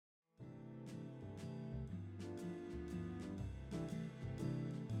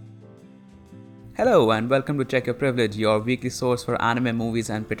Hello and welcome to Check Your Privilege, your weekly source for anime movies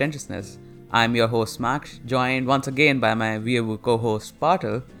and pretentiousness. I'm your host Max, joined once again by my weeaboo co-host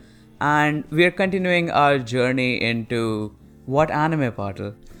Patal, and we're continuing our journey into what anime,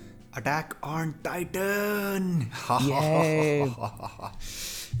 Patal? Attack on Titan! Yay!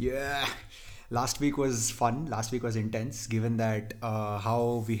 Yeah. Last week was fun. Last week was intense, given that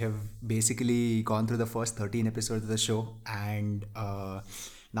how we have basically gone through the first 13 episodes of the show, and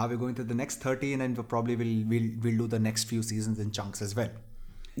now we're going through the next 13, and we probably will do the next few seasons in chunks as well.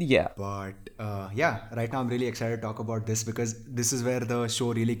 Yeah, But yeah, right now I'm really excited to talk about this because this is where the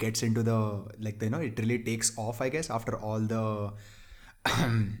show really gets into it really takes off, I guess, after all the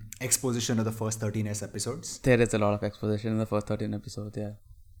exposition of the first 13 episodes. there is a lot of exposition in the first 13 episodes, yeah.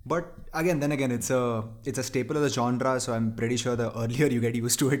 But then again, it's a staple of the genre, so I'm pretty sure the earlier you get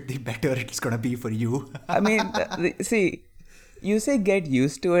used to it, the better it's gonna be for you. I mean, see, you say get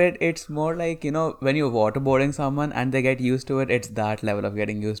used to it, it's more like, when you're waterboarding someone and they get used to it, it's that level of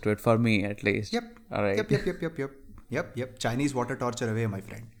getting used to it, for me at least. Yep. Alright. Yep. Chinese water torture away, my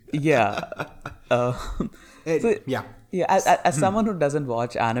friend. Yeah. Uh, so, Yeah. yeah, as someone who doesn't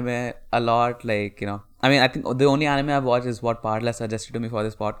watch anime a lot, I think the only anime I've watched is what Parla suggested to me for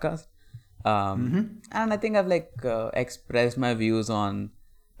this podcast. And I think I've expressed my views on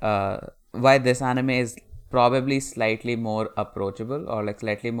why this anime is probably slightly more approachable or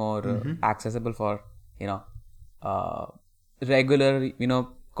slightly more accessible for, regular,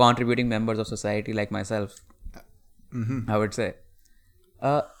 contributing members of society like myself, I would say.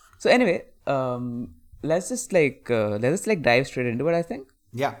 So anyway, let's just dive straight into it, I think.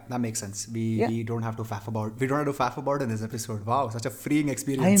 Yeah, that makes sense. We don't have to faff about in this episode. Wow, such a freeing I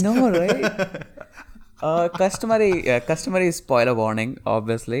experience. know, right? Customary spoiler warning,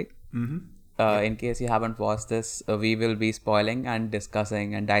 obviously. In case you haven't watched this, we will be spoiling and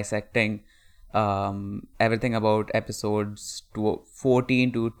discussing and dissecting everything about episodes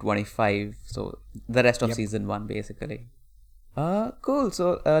 14 to 25. So the rest of season 1, basically. Cool.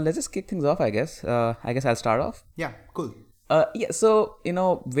 So let's just kick things off, I guess. I guess I'll start off. Yeah, cool. So,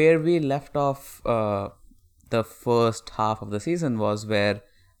 where we left off the first half of the season was where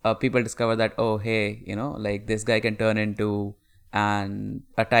people discovered that, oh, hey, this guy can turn into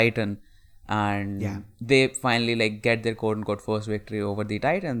a Titan. And they finally, get their quote-unquote first victory over the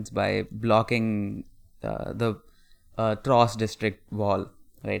Titans by blocking the Tross district wall,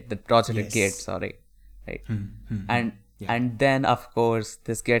 right? The Tross district gate, sorry. Right? And then, of course,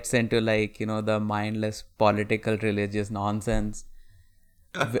 this gets into the mindless political religious nonsense,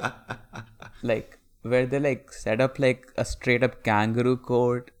 where they set up a straight up kangaroo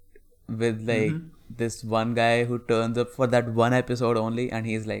court with this one guy who turns up for that one episode only, and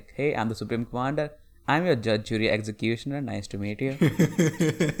he's like, "Hey, I'm the Supreme Commander. I'm your judge, jury, executioner. Nice to meet you."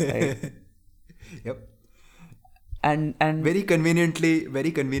 Right? Yep. And Very conveniently,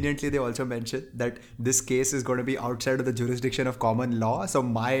 they also mentioned that this case is going to be outside of the jurisdiction of common law. So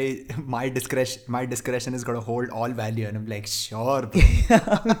my discretion is going to hold all value. And I'm like, sure, bro.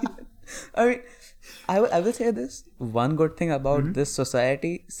 I mean, I will say this. One good thing about this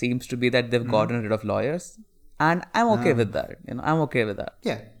society seems to be that they've gotten rid of lawyers. And I'm okay with that. I'm okay with that.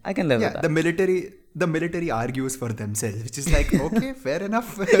 Yeah. I can live with that. The military argues for themselves, which is like, okay, fair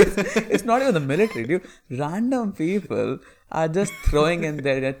enough. It's not even the military, dude. Random people are just throwing in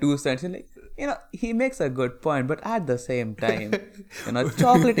their 2 cents. And he makes a good point, but at the same time,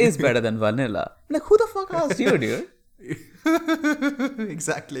 chocolate is better than vanilla. Who the fuck asked you, dude?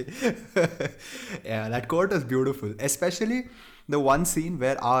 Exactly. Yeah, that quote is beautiful. Especially the one scene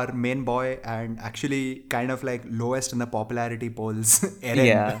where our main boy and actually kind of lowest in the popularity polls, Eren.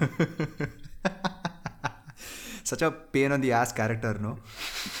 Yeah. Such a pain on the ass character, no?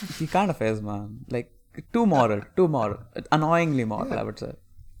 He kind of is, man. Too moral. Annoyingly moral, I would say.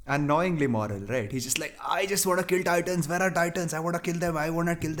 Annoyingly moral, right? He's just like, I just want to kill Titans. Where are Titans? I want to kill them.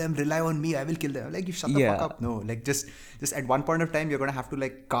 Rely on me. I will kill them. You shut the fuck up. No, just at one point of time, you're going to have to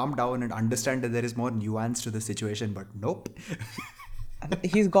calm down and understand that there is more nuance to the situation. But nope.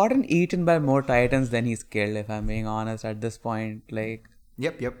 He's gotten eaten by more Titans than he's killed, if I'm being honest, at this point.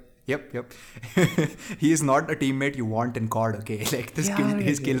 Yep. He is not a teammate you want in COD, okay?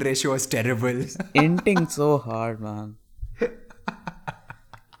 His kill ratio is terrible. Inting so hard, man.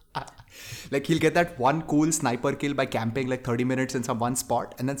 He'll get that one cool sniper kill by camping 30 minutes in some one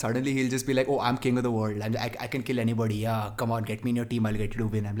spot, and then suddenly he'll just be like, oh, I'm king of the world. I can kill anybody. Yeah, come on, get me in your team. I'll get you to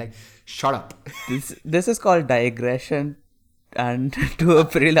win. I'm like, shut up. This is called digression, and to a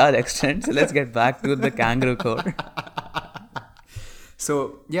pretty large extent. So let's get back to the kangaroo court.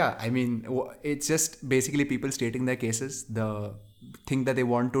 So, yeah, I mean, it's just basically people stating their cases. The thing that they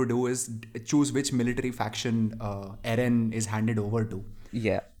want to do is choose which military faction Eren is handed over to.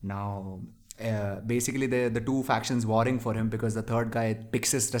 Yeah. Now, basically, the two factions warring for him, because the third guy,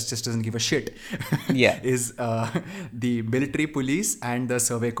 Pixis, just doesn't give a shit, Yeah. is the military police and the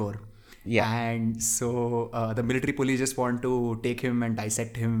Survey Corps. Yeah. And so the military police just want to take him and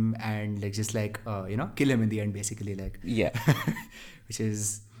dissect him and like just like kill him in the end, basically, like. Yeah. Which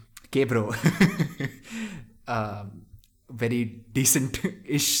is okay, bro. Very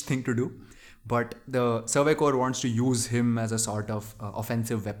decent-ish thing to do. But the Survey Corps wants to use him as a sort of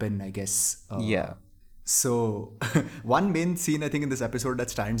offensive weapon, I guess. Yeah. So, one main scene I think in this episode that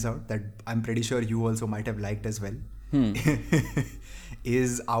stands out, that I'm pretty sure you also might have liked as well,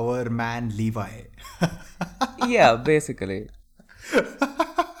 is our man Levi. Yeah, basically.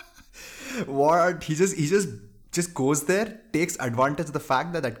 What he just goes there, takes advantage of the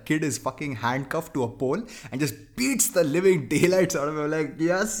fact that that kid is fucking handcuffed to a pole and just beats the living daylights out of him. Like,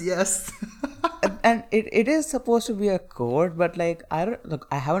 yes. And it is supposed to be a court, but like I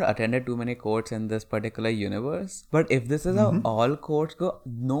haven't attended too many courts in this particular universe. But if this is how all courts go,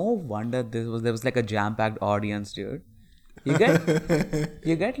 no wonder there was like a jam-packed audience, dude. You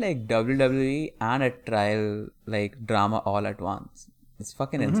get like WWE and a trial like drama all at once. It's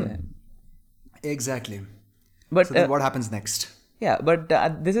fucking insane. Exactly. But So then what happens next? yeah, but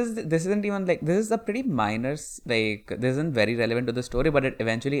this isn't even like, this is a pretty minor, like this isn't very relevant to the story, but it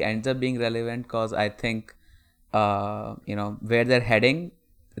eventually ends up being relevant because I think where they're heading,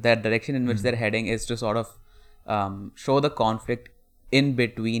 that direction in which they're heading is to sort of show the conflict in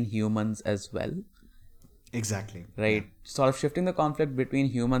between humans as well. Exactly. Right? Sort of shifting the conflict between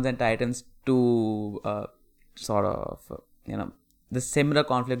humans and Titans to sort of the similar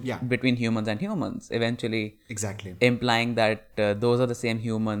conflict between humans and humans, eventually Exactly. implying that those are the same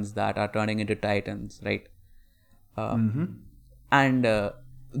humans that are turning into Titans, right? And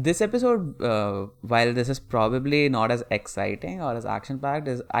this episode, while this is probably not as exciting or as action-packed,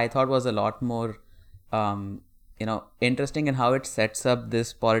 I thought was a lot more interesting in how it sets up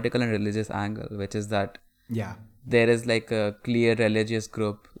this political and religious angle, which is that there is like a clear religious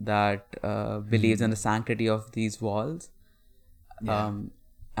group that believes in the sanctity of these walls. And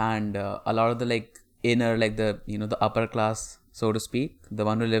a lot of the like inner, like the the upper class, so to speak, the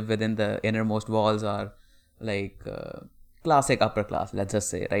one who live within the innermost walls are like classic upper class, let's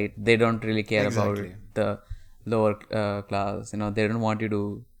just say, right? They don't really care about the lower class. They don't want you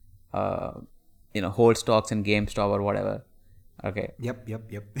to hold stocks in GameStop or whatever. Okay. Yep.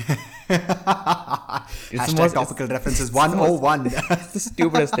 Hashtag topical references 101. It's the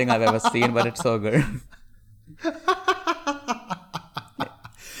stupidest thing I've ever seen, but it's so good.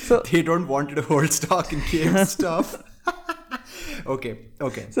 So, they don't want you to hold stock in GameStop. Okay.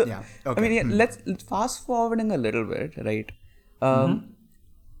 So, okay. I mean, let's fast forwarding a little bit, right?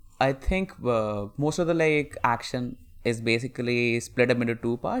 I think most of the like action is basically split up into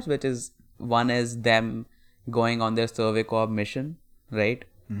two parts, which is one is them going on their Survey Corps mission, right?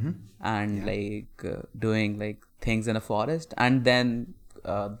 And like doing like things in a forest, and then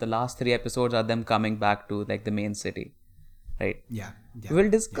the last 3 episodes are them coming back to like the main city, right? Yeah. We'll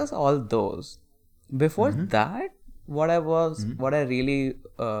discuss all those. Before that, what I really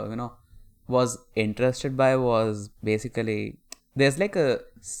was interested by was basically there's like a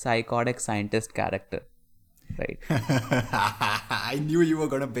psychotic scientist character, right? I knew you were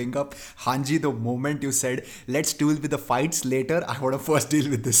gonna bring up Hanji the moment you said let's deal with the fights later. I want to first deal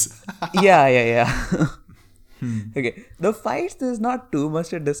with this. Yeah. Okay, the fights, there's not too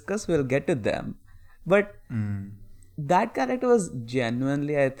much to discuss. We'll get to them, but that character was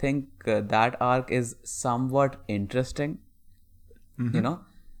genuinely, I think, that arc is somewhat interesting.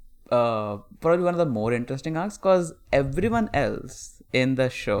 Probably one of the more interesting arcs, because everyone else in the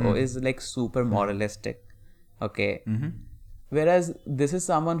show is like super moralistic. Okay. Whereas this is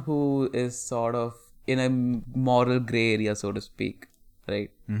someone who is sort of in a moral gray area, so to speak, right?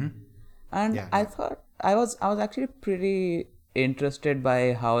 And I thought I was actually pretty interested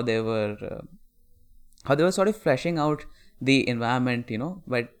by how they were sort of fleshing out the environment,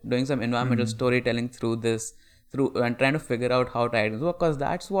 by doing some environmental storytelling through and trying to figure out how Titans work, because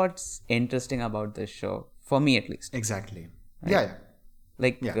that's what's interesting about this show, for me at least. Exactly. Right?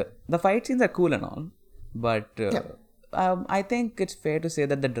 The fight scenes are cool and all, but I think it's fair to say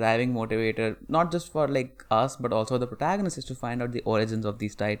that the driving motivator, not just for like us, but also the protagonist, is to find out the origins of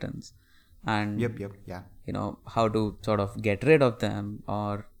these Titans and how to sort of get rid of them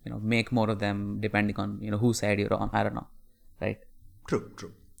or make more of them, depending on whose side you're on. I don't know, right? True.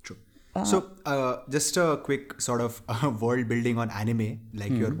 So, just a quick sort of world building on anime,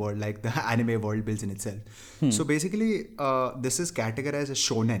 like your world, like the anime world builds in itself. So basically, this is categorized as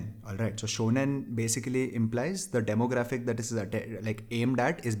shonen. All right. So shonen basically implies the demographic that is like aimed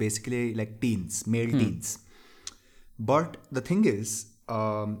at is basically like teens, male teens. But the thing is,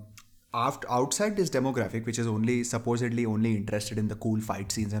 outside this demographic, which is only supposedly only interested in the cool fight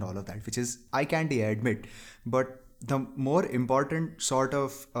scenes and all of that, which is eye candy, I admit. But the more important sort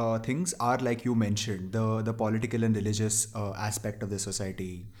of things are like you mentioned, the political and religious aspect of the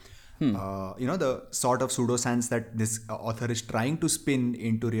society. The sort of pseudoscience that this author is trying to spin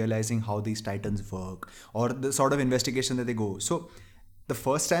into realizing how these titans work, or the sort of investigation that they go. So the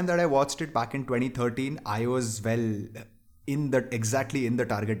first time that I watched it back in 2013, I was exactly in the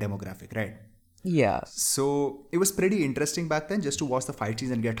target demographic, right? Yeah. So it was pretty interesting back then just to watch the fight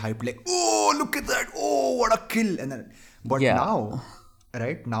scenes and get hyped like, oh, look at that, oh, what a kill. And then, but Yeah. now,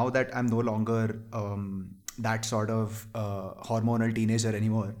 right, now that I'm no longer that sort of hormonal teenager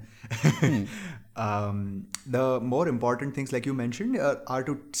anymore, the more important things, like you mentioned, are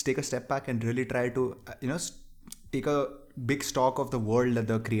to take a step back and really try to, take a big stock of the world that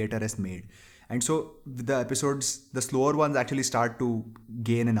the creator has made. And so the episodes, the slower ones actually start to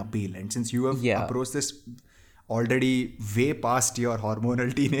gain an appeal. And since you have Yeah. approached this already way past your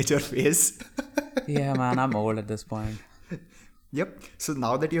hormonal teenager phase, Yeah, man, I'm old at this point. yep. So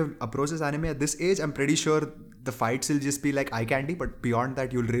now that you have approached this anime at this age, I'm pretty sure the fights will just be like eye candy. But beyond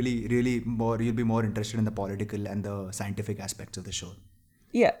that, you'll you'll be more interested in the political and the scientific aspects of the show.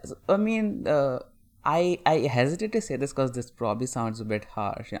 Yeah, I mean, I hesitate to say this because this probably sounds a bit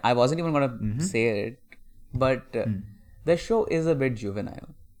harsh. I wasn't even gonna say it, but the show is a bit juvenile.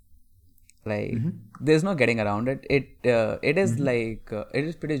 Like, there's no getting around it. It is like it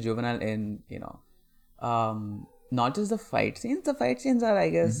is pretty juvenile in not just the fight scenes. The fight scenes are, I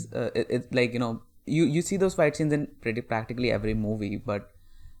guess, it's like you see those fight scenes in pretty practically every movie, but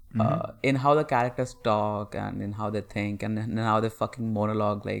in how the characters talk and in how they think and in how they fucking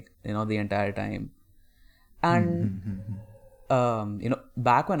monologue, like the entire time. And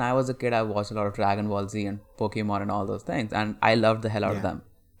back when I was a kid, I watched a lot of Dragon Ball Z and Pokemon and all those things, and I loved the hell out of them,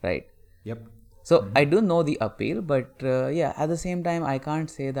 right? Yep. So I do know the appeal, but yeah, at the same time, I can't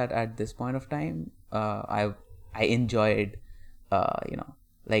say that at this point of time, I enjoyed,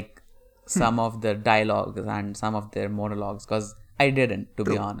 like some of the dialogues and some of their monologues, because I didn't, to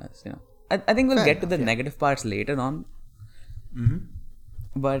be honest. I think we'll Fair get to enough, the yeah. negative parts later on.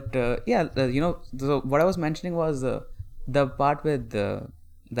 But so what I was mentioning was the part with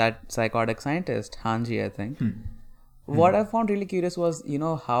that psychotic scientist Hanji, I think. What I found really curious was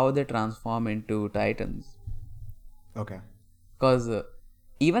how they transform into titans, Okay. because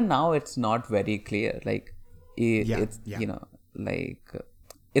even now it's not very clear. Like it's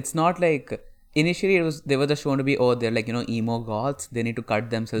it's not like initially they were just shown to be, oh, they're like emo goths, they need to cut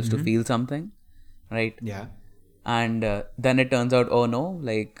themselves to feel something, right? Yeah. And then it turns out, oh no,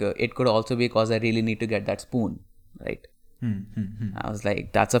 like it could also be because I really need to get that spoon, right? I was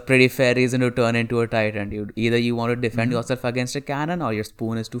like, that's a pretty fair reason to turn into a titan, dude. Either you want to defend yourself against a cannon, or your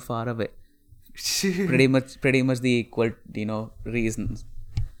spoon is too far away. pretty much the equal reasons.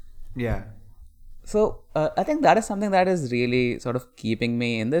 Yeah. So I think that is something that is really sort of keeping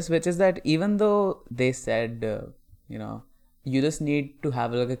me in this, which is that even though they said you just need to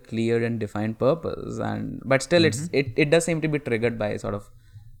have like a clear and defined purpose, but still it does seem to be triggered by sort of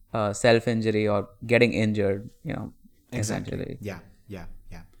self-injury or getting injured, Exactly. essentially. Yeah.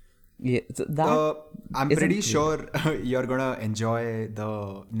 Yeah, so that I'm isn't pretty clear. sure you're gonna enjoy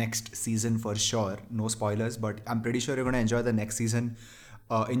the next season for sure. No spoilers, but I'm pretty sure you're gonna enjoy the next season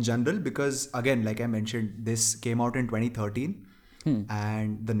in general, because again, like I mentioned, this came out in 2013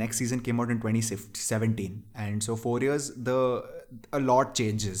 and the next season came out in 2017, and so 4 years a lot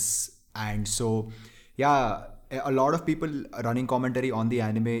changes. And so yeah, a lot of people running commentary on the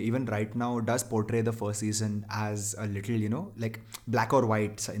anime even right now does portray the first season as a little like black or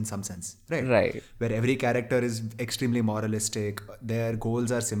white in some sense, Right. where every character is extremely moralistic, their goals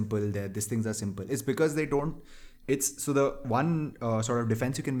are simple, these things are simple. It's because they don't, it's so the one sort of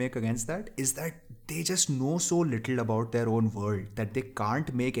defense you can make against that is that they just know so little about their own world that they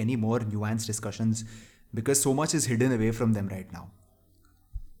can't make any more nuanced discussions, because so much is hidden away from them right now.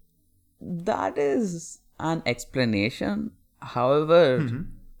 That is an explanation. However,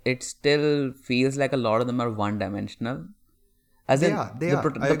 it still feels like a lot of them are one-dimensional. As They in are, they the, are.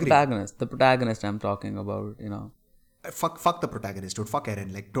 I the agree. protagonist I'm talking about, Fuck the protagonist, dude. Fuck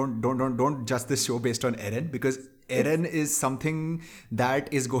Eren. Like, don't judge this show based on Eren, because Eren is something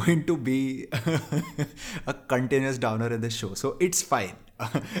that is going to be a continuous downer in this show. So it's fine.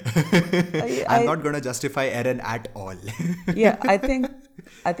 I'm not going to justify Eren at all. Yeah, I think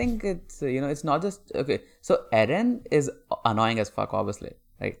it's it's not just okay. So Eren is annoying as fuck, obviously,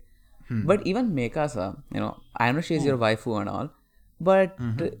 right? But even Mikasa, I know she's your waifu and all, but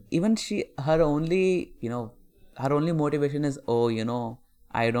even her only motivation is,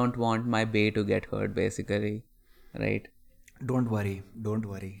 I don't want my bae to get hurt, basically, right? Don't worry, don't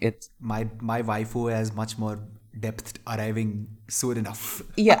worry. It's My waifu has much more depth arriving soon enough.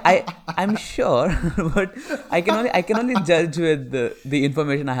 Yeah, I'm sure, but I can only judge with the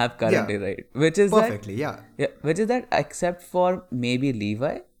information I have currently, Yeah. right? Which is Perfectly, yeah. which is that except for maybe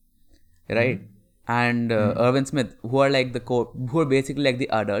Levi, right, and Irvin Smith, who are like who are basically like the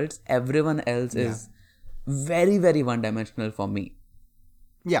adults. Everyone else is very very one dimensional for me.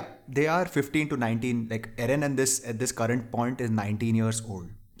 Yeah, they are 15 to 19. Like Eren and this at this current point is 19 years old.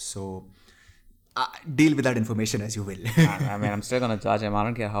 So deal with that information as you will. I mean, I'm still gonna judge him. I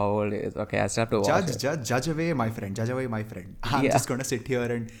don't care how old he is. Okay, I still have to watch it. Judge away, my friend. Judge away, my friend. I'm Yeah. just gonna sit here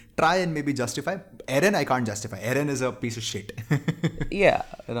and try and maybe justify. Eren, I can't justify. Eren is a piece of shit. Yeah,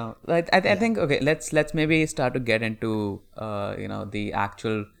 I think okay. Let's maybe start to get into the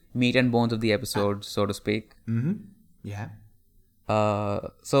actual meat and bones of the episode, so to speak. Yeah.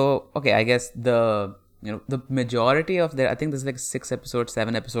 So okay, I guess the majority of I think there's like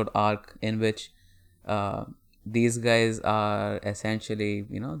 7 episode arc in which these guys are essentially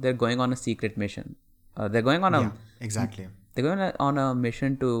they're going on a secret mission. They're going on Yeah, exactly. they're going on a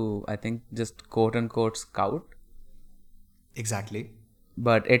mission to, I think, just quote unquote scout, Exactly.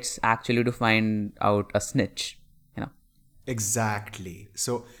 but it's actually to find out a snitch. Exactly.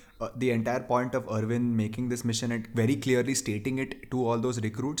 So the entire point of Irwin making this mission and very clearly stating it to all those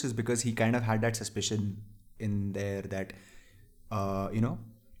recruits is because he kind of had that suspicion in there that,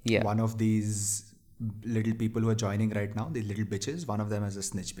 Yeah. one of these little people who are joining right now, these little bitches, one of them is a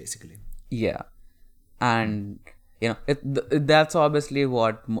snitch basically. Yeah, and that's obviously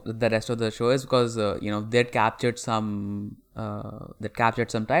what the rest of the show is, because they'd captured some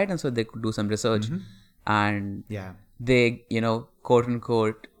titans, so they could do some research, and Yeah. they quote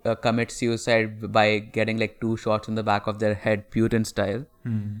unquote commit suicide by getting like 2 shots in the back of their head, Putin style,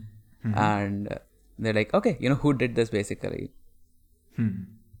 and they're like, okay, who did this basically,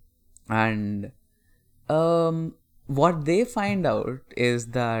 and what they find out is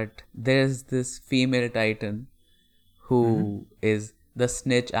that there's this female titan who is the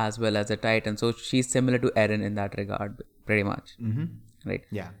snitch as well as a titan. So she's similar to Eren in that regard, pretty much. Right?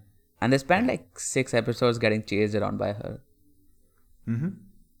 Yeah. And they spend like 6 episodes getting chased around by her.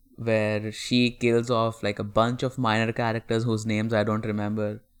 Where she kills off like a bunch of minor characters whose names I don't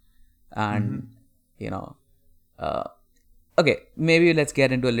remember. And, okay, maybe let's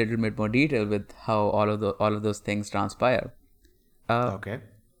get into a little bit more detail with how all of those things transpire. Okay.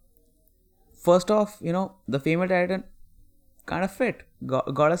 First off, the female titan kind of fit.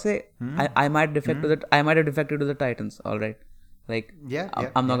 Gotta say, I might defect I might have defected to the titans. All right, like Yeah.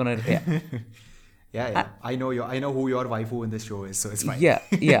 I'm not gonna. Yeah, Yeah. I know who your waifu in this show is, so it's fine. yeah,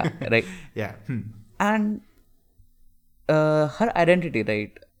 right. Yeah. And her identity,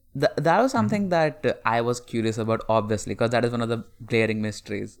 right? That was something that I was curious about, obviously, because that is one of the glaring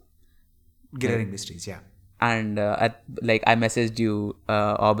mysteries. Glaring mysteries, yeah. And I messaged you,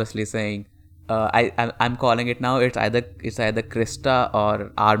 obviously saying, I'm calling it now. It's either Krista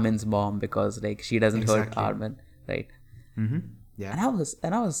or Armin's mom, because like she doesn't hurt Exactly. Armin, right? Yeah.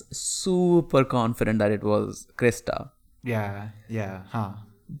 And I was super confident that it was Krista, Yeah.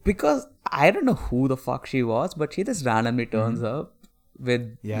 because I don't know who the fuck she was, but she just randomly turns up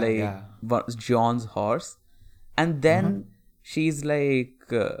with Yeah. John's horse, and then she's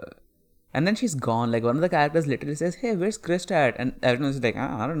like, and then she's gone. Like one of the characters literally says, "Hey, where's Krista at?" And everyone's like,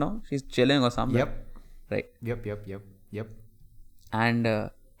 I don't know, she's chilling or something. Yep. Right. Yep. And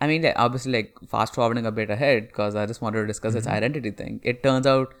I mean, like, obviously, like fast forwarding a bit ahead, because I just wanted to discuss this identity thing. It turns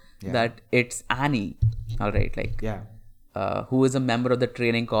out that it's Annie, all right, like Yeah. who is a member of the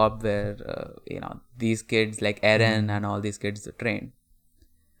training corps where these kids like Eren and all these kids train.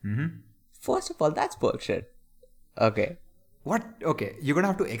 First of all, that's bullshit. Okay. What? Okay, you're gonna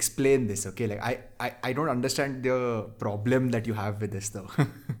have to explain this, okay? Like I don't understand the problem that you have with this though.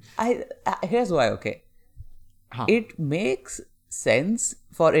 Here's why. Okay. It makes sense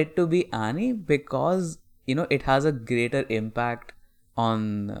for it to be Annie because it has a greater impact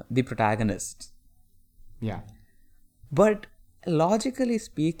on the protagonists. Yeah. But logically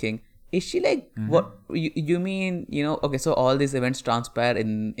speaking, is she like what you mean? Okay, so all these events transpire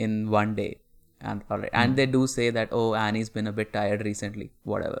in one day, and all right, and they do say that, oh, Annie's been a bit tired recently,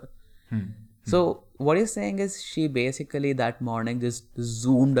 whatever. So what you're saying is she basically that morning just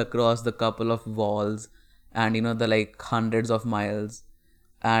zoomed across the couple of walls and the like hundreds of miles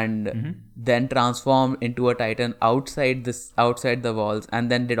and then transformed into a titan outside the walls and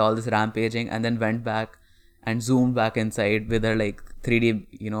then did all this rampaging and then went back and zoomed back inside with her like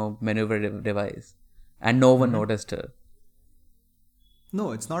 3D maneuver device and no one noticed her.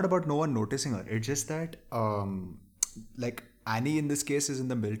 No, it's not about no one noticing her. It's just that, like Annie in this case is in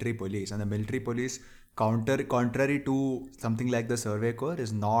the military police, and the military police, contrary to something like the Survey Corps,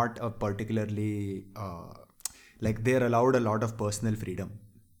 is not a particularly like they're allowed a lot of personal freedom.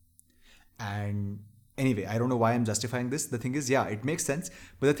 And anyway, I don't know why I'm justifying this. The thing is, yeah, it makes sense.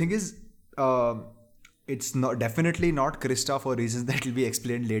 But the thing is, it's not definitely not Krista for reasons that will be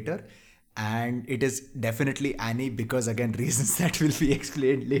explained later. And it is definitely Annie because, again, reasons that will be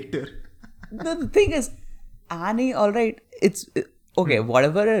explained later. The thing is, Annie, all right, it's okay.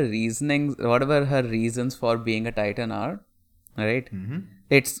 Whatever her reasonings, whatever her reasons for being a Titan are, right?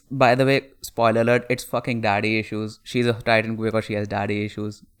 It's, by the way, spoiler alert, it's fucking daddy issues. She's a Titan because she has daddy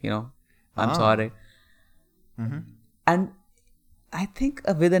issues. I'm sorry. And I think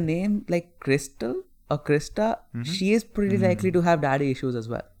with a name like Crystal or Krista, she is pretty likely to have daddy issues as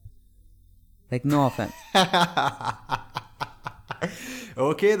well. Like, no offense.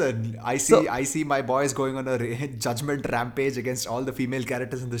 Okay, then I see my boys going on a judgment rampage against all the female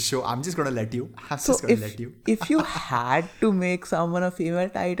characters in the show. I'm just gonna let you. If you had to make someone a female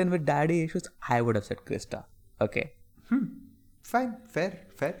Titan with daddy issues, I would have said Krista. Okay. Fine, fair.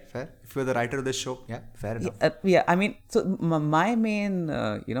 If you're the writer of the show, yeah, fair enough. I mean, so my main,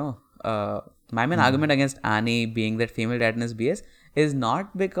 argument against Annie being that female Titan is BS is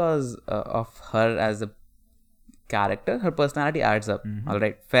not because of her as a character. Her personality adds up. All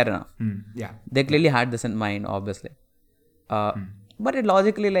right, fair enough. Yeah, they clearly had this in mind, obviously. But it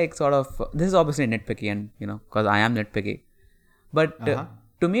logically, like, sort of, this is obviously nitpicky, and because I am nitpicky. But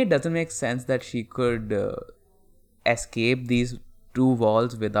to me, it doesn't make sense that she could escape these two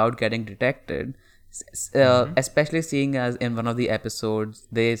walls without getting detected. Especially seeing as in one of the episodes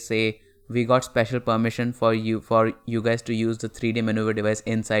they say, we got special permission for you guys to use the 3D maneuver device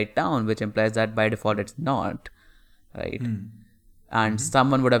inside town, which implies that by default it's not, right? And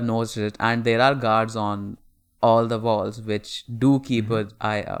someone would have noticed it, and there are guards on all the walls which do keep an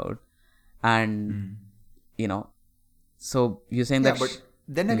eye out, and so you're saying that but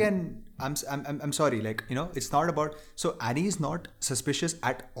then again, I'm sorry, like, it's not about, so Annie is not suspicious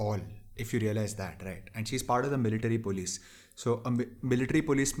at all, if you realize that, right? And she's part of the military police. So a military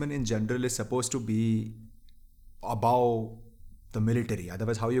policeman in general is supposed to be above the military.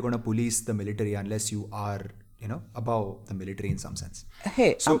 Otherwise, how are you going to police the military unless you are, above the military in some sense?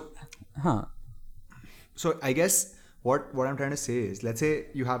 Hey, so I guess what I'm trying to say is, let's say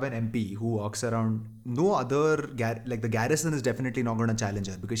you have an MP who walks around, no other, like the garrison is definitely not going to challenge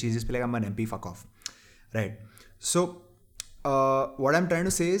her because she's just like, I'm an MP, fuck off. Right? So what I'm trying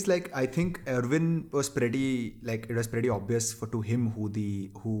to say is, like, I think Erwin was pretty, like, it was pretty obvious to him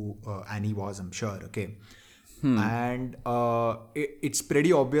who Annie was, I'm sure. Okay. And it's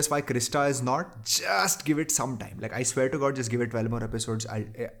pretty obvious why Krista is not. Just give it some time. Like, I swear to God, just give it 12 more episodes.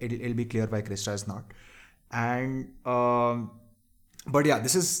 It'll be clear why Krista is not. And but yeah,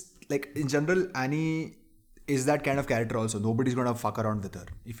 this is, like, in general, Annie is that kind of character also. Nobody's gonna fuck around with her,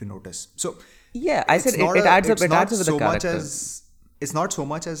 if you notice. So yeah, I said it adds up. It adds up with the character. It's not so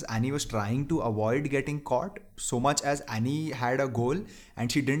much as Annie was trying to avoid getting caught, so much as Annie had a goal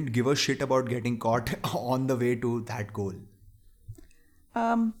and she didn't give a shit about getting caught on the way to that goal.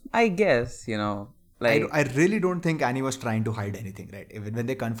 I guess, like, I really don't think Annie was trying to hide anything, right? Even when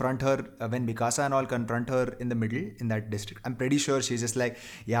they confront her, when Mikasa and all confront her in the middle, in that district, I'm pretty sure she's just like,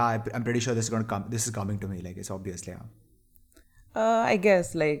 yeah, I'm pretty sure this is coming to me. Like, it's obviously, yeah. I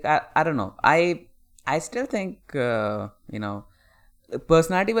guess, like, I don't know. I still think,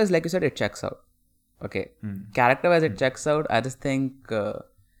 personality wise, like you said, it checks out. Okay. Character wise, it checks out. I just think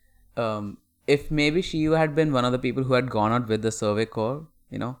if maybe she had been one of the people who had gone out with the Survey Corps,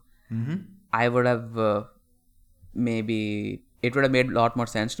 I would have maybe it would have made a lot more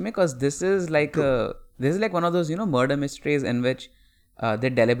sense to me, because this is like one of those murder mysteries in which they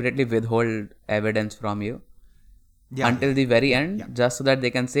deliberately withhold evidence from you until the very end, just so that they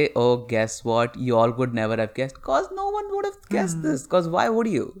can say, oh, guess what, you all would never have guessed, because no one would have guessed this, because why would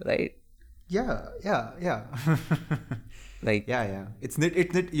you, right? Yeah. Like, yeah. It's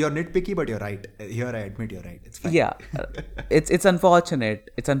you're nitpicky, but you're right. Here I admit you're right. It's fine. Yeah, it's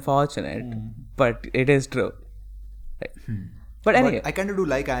unfortunate. It's unfortunate, but it is true. Right. But anyway, I kind of do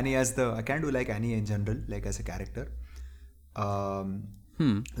like Annie I can't do like Annie in general, like as a character.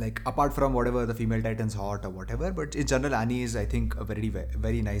 Like apart from whatever the female Titan's hot or whatever, but in general, Annie is, I think, a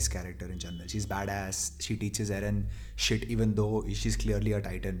very nice character in general. She's badass. She teaches Eren shit even though she's clearly a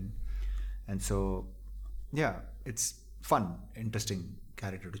Titan, and so yeah, it's fun, interesting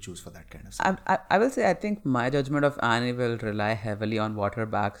character to choose for that kind of stuff. I will say I think my judgment of Annie will rely heavily on what her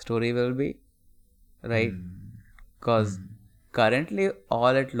backstory will be, right? Because currently all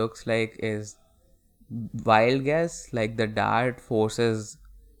it looks like is wild guess, like the dad forces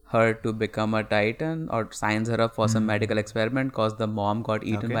her to become a Titan or signs her up for some medical experiment because the mom got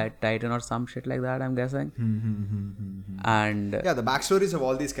eaten by a Titan or some shit like that, I'm guessing. And Yeah, the backstories of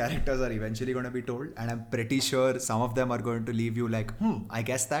all these characters are eventually going to be told, and I'm pretty sure some of them are going to leave you like, I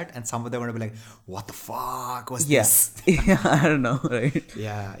guess that, and some of them are going to be like, what the fuck was this? yeah, I don't know, right?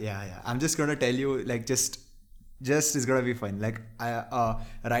 Yeah. I'm just gonna tell you, like, just it's gonna be fun. Like,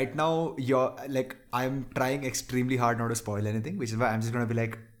 right now, I'm trying extremely hard not to spoil anything, which is why I'm just gonna be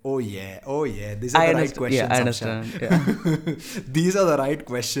like, oh yeah, these are the right questions. Yeah, I understand. Yeah. These are the right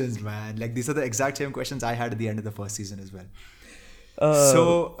questions, man. Like, these are the exact same questions I had at the end of the first season as well.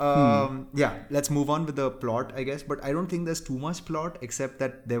 Yeah, let's move on with the plot, I guess. But I don't think there's too much plot, except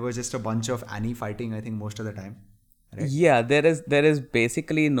that there was just a bunch of Annie fighting, I think, most of the time. Right? Yeah, there is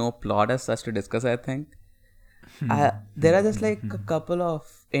basically no plot as such to discuss, I think. There are just like a couple of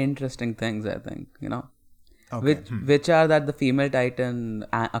interesting things, I think, Okay. which are that the female Titan,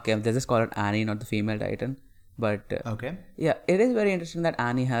 okay, let's just call it Annie, not the female Titan, but Okay. yeah, it is very interesting that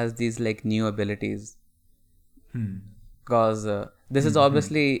Annie has these like new abilities, because this is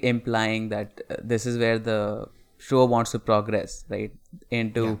obviously implying that this is where the show wants to progress, right,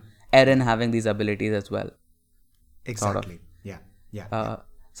 into Eren having these abilities as well. Exactly. Yeah.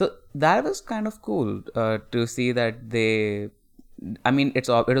 So that was kind of cool to see that they. I mean, it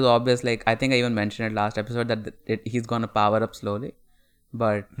was obvious. Like, I think I even mentioned it last episode that he's gonna power up slowly,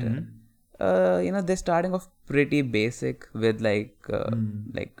 but they're starting off pretty basic with like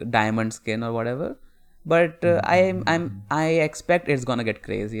diamond skin or whatever. But I expect it's gonna get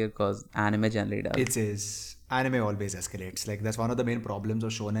crazier because anime generally does. It is. Anime always escalates. Like, that's one of the main problems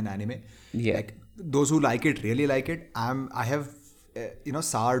of shonen anime. Yeah. Like, those who like it really like it. I have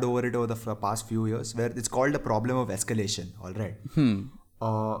soured over it over the past few years, where it's called the problem of escalation. All right.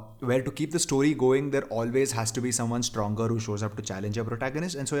 Where to keep the story going, there always has to be someone stronger who shows up to challenge your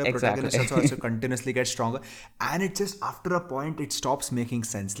protagonist, and so your protagonist also continuously gets stronger. And it just, after a point, it stops making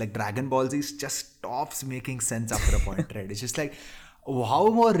sense. Like, Dragon Ball Z just stops making sense after a point, right? It's just like, how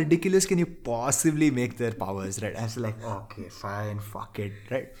more ridiculous can you possibly make their powers, right? I was like, okay, fine, fuck it,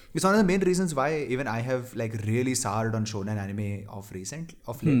 right? It's one of the main reasons why even I have like really soured on shonen anime of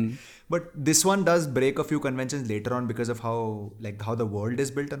late. But this one does break a few conventions later on because of how the world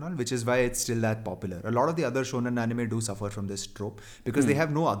is built and all, which is why it's still that popular. A lot of the other shonen anime do suffer from this trope because they have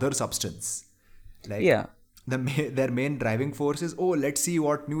no other substance. Like, their main driving force is, let's see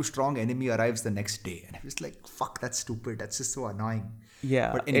what new strong enemy arrives the next day, and I was like, fuck, that's stupid, that's just so annoying.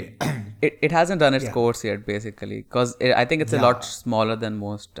 Yeah, but anyway, it hasn't done its course yet, basically, because I think it's a lot smaller than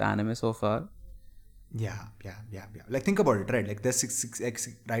most anime so far. Yeah. Like, think about it, right? Like, there's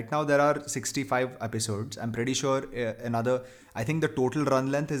right now there are 65 episodes. I'm pretty sure I think the total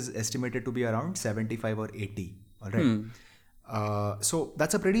run length is estimated to be around 75 or 80. All right. So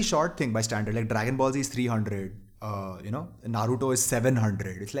that's a pretty short thing by standard. Like, Dragon Ball Z is 300. Naruto is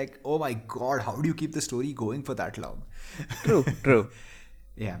 700. It's like, oh my god, how do you keep the story going for that long? True.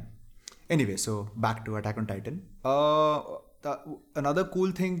 Yeah. Anyway, so back to Attack on Titan. Another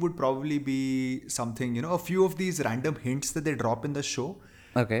cool thing would probably be something, a few of these random hints that they drop in the show.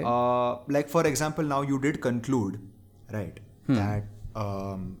 Okay. Like, for example, now you did conclude, right, that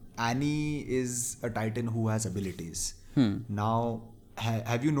Annie is a Titan who has abilities. Now,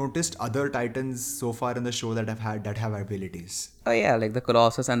 have you noticed other Titans so far in the show that have abilities? Oh yeah, like the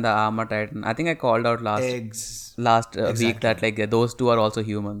Colossus and the Armor Titan. I think I called out last week that like those two are also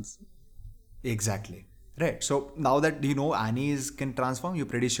humans. Exactly. Right. So now that Annie can transform, you're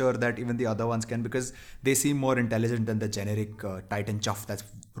pretty sure that even the other ones can, because they seem more intelligent than the generic Titan chuff that's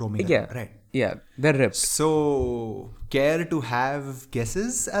roaming around. Right. Yeah, they're ripped. So, care to have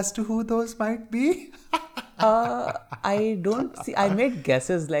guesses as to who those might be? I don't see. I made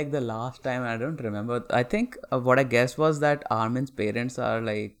guesses like the last time. I don't remember. I think what I guessed was that Armin's parents are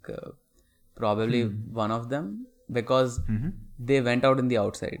like probably one of them, because they went out in the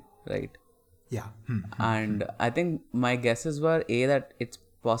outside, right? Yeah. And I think my guesses were that it's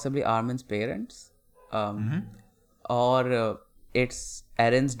possibly Armin's parents, or it's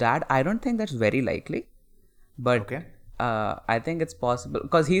Eren's dad. I don't think that's very likely, but okay. I think it's possible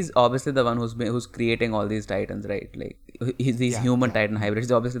because he's obviously the one who's creating all these Titans, right? Like, he's these Yeah, human yeah. Titan hybrids.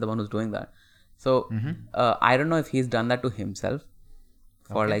 He's obviously the one who's doing that. So I don't know if he's done that to himself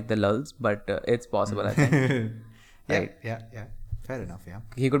for Okay. like the lulz, but it's possible, I think. Yeah, Right. yeah. Fair enough, yeah.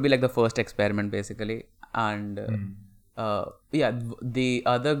 He could be like the first experiment basically. And the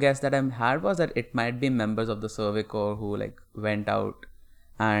other guess that I had was that it might be members of the Survey Corps who like went out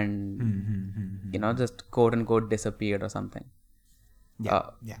and just quote unquote disappeared or something. Yeah,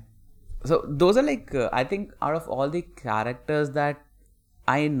 yeah. So those are like I think out of all the characters that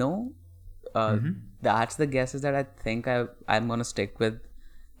I know, that's the guesses that I think I'm gonna stick with,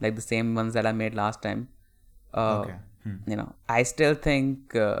 like the same ones that I made last time. Okay. I still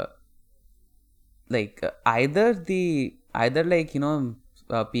think either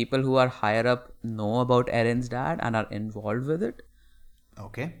people who are higher up know about Eren's dad and are involved with it,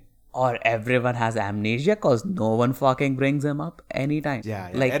 Okay. or everyone has amnesia cause no one fucking brings him up anytime. Yeah.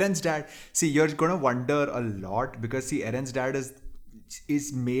 Like Eren's dad. See, you're gonna wonder a lot because see, Eren's dad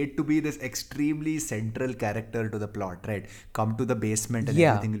is made to be this extremely central character to the plot, right? Come to the basement and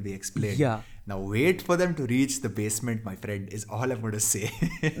Yeah. everything will be explained. Yeah. Now wait for them to reach the basement, my friend, is all I'm gonna say.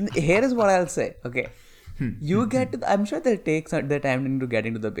 Here is what I'll say. Okay, you get to. I'm sure they'll take their time to get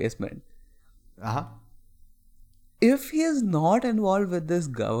into the basement. Uh-huh. If he is not involved with this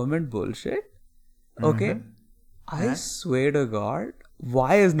government bullshit, okay, I swear to God,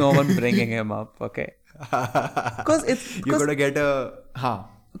 why is no one bringing him up? Okay, because You're gonna get a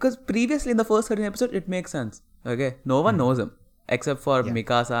because previously in the first 13 episodes it makes sense. Okay, no one knows him except for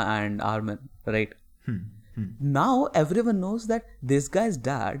Mikasa and Armin, right? Now everyone knows that this guy's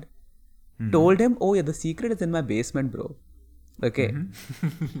dad told him, "Oh yeah, the secret is in my basement, bro." Okay,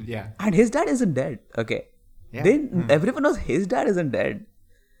 yeah. and his dad isn't dead. Okay, Yeah. then everyone knows his dad isn't dead,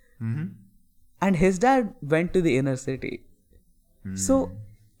 and his dad went to the inner city. So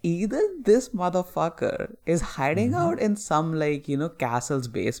either this motherfucker is hiding out in some castle's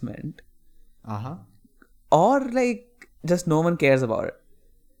basement, Uh-huh. or like just no one cares about it.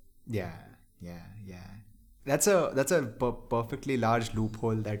 Yeah. That's a perfectly large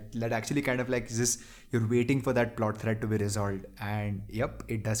loophole that actually kind of like is just you're waiting for that plot thread to be resolved, and yep,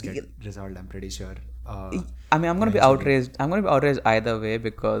 it does get resolved. I'm pretty sure. I mean, I'm gonna be outraged. I'm gonna be outraged either way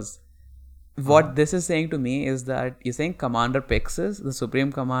because what this is saying to me is that you're saying Commander Pixis, the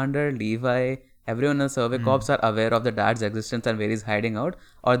Supreme Commander, Levi, everyone in the Survey Corps are aware of the dad's existence and where he's hiding out,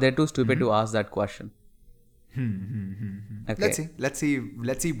 or they're too stupid to ask that question. Okay. Let's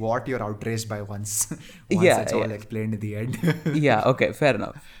see what you're outraged by once Yeah, it's all explained in the end. Yeah. Okay. Fair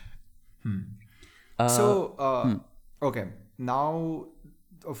enough. Okay, now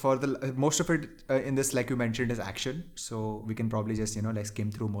for the most of it in this, like you mentioned, is action, so we can probably just like skim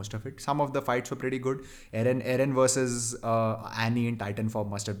through most of it. Some of the fights were pretty good. Eren versus Annie in Titan form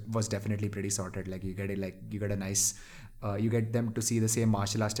was definitely pretty sorted. Like you get a nice you get them to see the same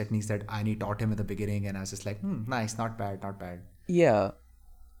martial arts techniques that Annie taught him at the beginning, and I was just like, nice, not bad. Yeah.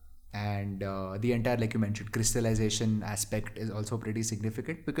 And the entire, like you mentioned, crystallization aspect is also pretty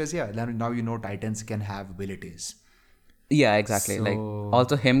significant because now Titans can have abilities. Yeah, exactly. Like So-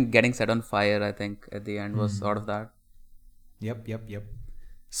 also him getting set on fire, I think at the end was sort of that. Yep.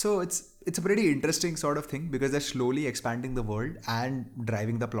 So it's a pretty interesting sort of thing because they're slowly expanding the world and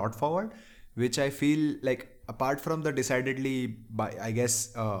driving the plot forward, which I feel like apart from the decidedly, I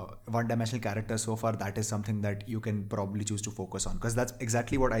guess, one-dimensional characters so far, that is something that you can probably choose to focus on, because that's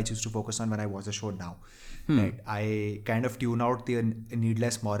exactly what I choose to focus on when I watch the show now. Right? I kind of tune out the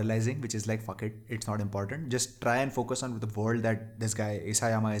needless moralizing, which is like, fuck it, it's not important. Just try and focus on the world that this guy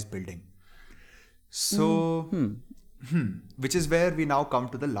Isayama is building. So, which is where we now come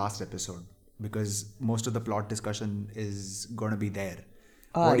to the last episode, because most of the plot discussion is going to be there.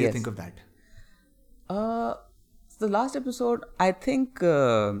 What do you Yes. think of that? The last episode, I think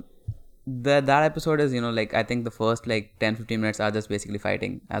that episode is, I think the first 10-15 minutes are just basically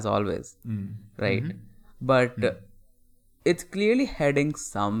fighting as always, right? But it's clearly heading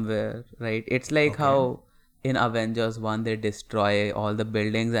somewhere, right? It's like how in Avengers 1 they destroy all the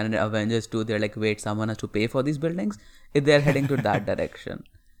buildings, and in Avengers 2 they're like, wait, someone has to pay for these buildings. They're heading to that direction,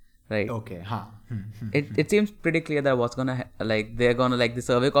 right? Okay, It seems pretty clear that what's gonna they're gonna the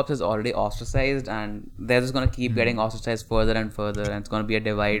Survey Corps is already ostracized, and they're just gonna keep getting ostracized further and further, and it's gonna be a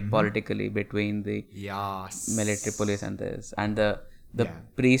divide politically between the Yes. military police and this, and the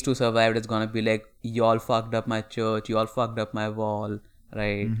priest who survived is gonna be like, y'all fucked up my church, y'all fucked up my wall,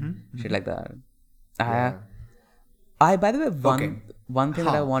 right? Shit like that. I by the way, one thing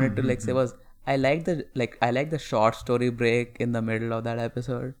that I wanted to say was I like the short story break in the middle of that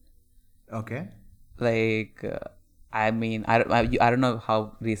episode. Okay. I mean, I don't know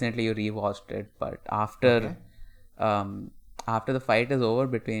how recently you rewatched it, but after after the fight is over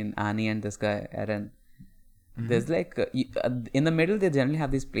between Annie and this guy Eren, there's like in the middle they generally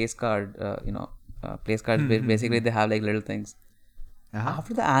have these place cards. Basically they have like little things.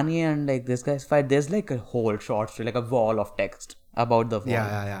 After the Annie and like this guy's fight, there's like a whole short story, like a wall of text about the wall.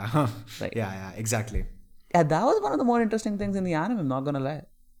 Yeah. Right. Yeah, exactly. Yeah, that was one of the more interesting things in the anime, I'm not gonna lie.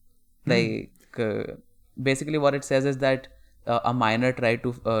 Like, basically what it says is that a miner tried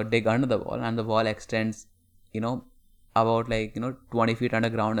to dig under the wall, and the wall extends, about 20 feet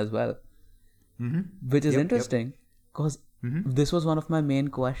underground as well. Which is interesting, because this was one of my main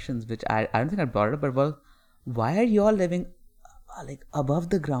questions, which I don't think I brought it up, but was, why are you all living like above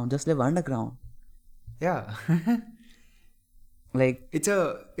the ground? Just live underground. Yeah. Like, it's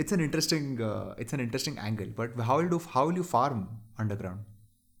an interesting angle. But how will you farm underground?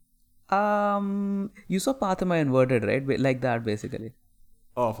 you saw Pathama inverted, right? Like that, basically.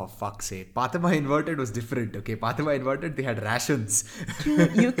 Oh, for fuck's sake! Pathama inverted was different. Okay, Pathama inverted, they had rations.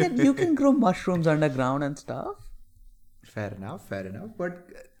 Dude, you can grow mushrooms underground and stuff. Fair enough. But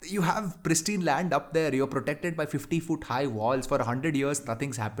you have pristine land up there. You're protected by 50-foot high walls for 100 years.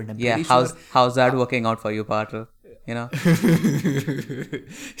 Nothing's happened. I'm pretty sure. How's that working out for you, Patel?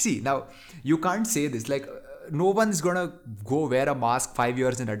 See, now you can't say this. Like, no one's gonna go wear a mask 5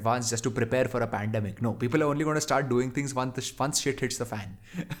 years in advance just to prepare for a pandemic. No, people are only gonna start doing things once shit hits the fan.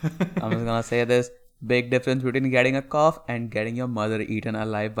 I'm just gonna say this: big difference between getting a cough and getting your mother eaten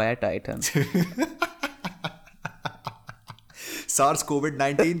alive by a titan. SARS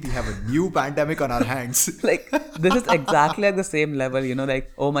COVID-19, we have a new pandemic on our hands. Like, this is exactly like the same level,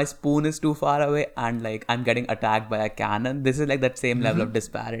 like, oh, my spoon is too far away and like I'm getting attacked by a cannon. This is like that same level of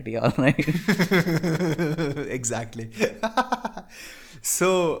disparity, all right? Exactly.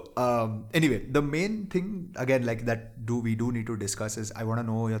 So, anyway, the main thing, again, like that we do need to discuss is, I want to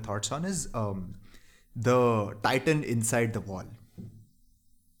know your thoughts on is the Titan inside the wall.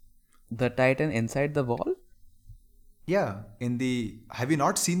 The Titan inside the wall? Yeah, have you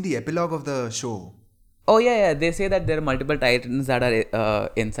not seen the epilogue of the show? Oh yeah. They say that there are multiple Titans that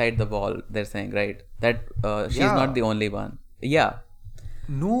are inside the wall. They're saying, right, that she's not the only one. Yeah.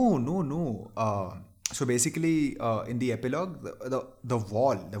 No. So basically, in the epilogue, the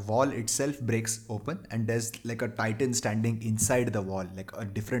wall itself breaks open, and there's like a Titan standing inside the wall, like a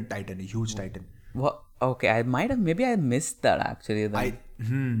different Titan, a huge Titan. What? Okay, maybe I missed that actually.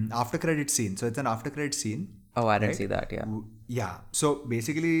 Then. After credit scene. So it's an after credit scene. Oh, I didn't see that. Yeah. Yeah. So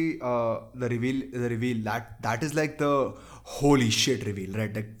basically, the reveal that is like the holy shit reveal,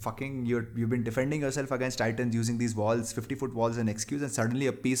 right? Like fucking, you've been defending yourself against Titans using these walls, 50-foot walls, and excuse, and suddenly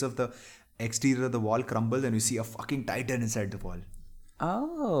a piece of the exterior of the wall crumbles, and you see a fucking Titan inside the wall.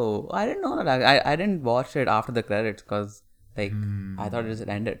 Oh, I didn't know that. I didn't watch it after the credits because I thought it just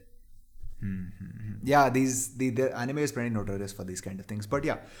ended. Yeah, the anime is pretty notorious for these kind of things. But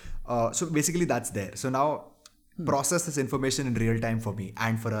yeah, so basically that's there. So now process this information in real time for me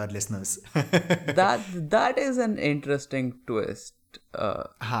and for our listeners. that is an interesting twist.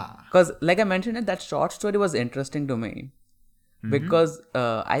 Because like I mentioned, that short story was interesting to me because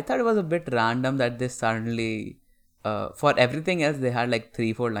I thought it was a bit random that they suddenly, for everything else they had like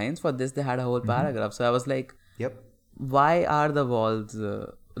 3-4 lines. For this they had a whole paragraph. So I was like, yep. Why are the walls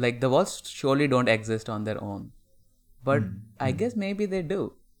like the walls surely don't exist on their own, but I guess maybe they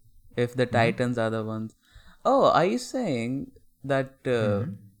do if the Titans are the ones. Oh, are you saying that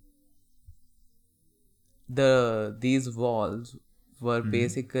these walls were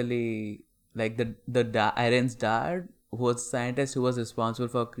basically like Eren's dad, who was a scientist who was responsible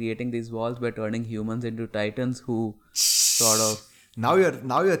for creating these walls by turning humans into Titans who sort of... Now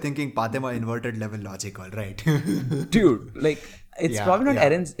you're thinking Pathama inverted level logic, all right? Dude, like it's probably not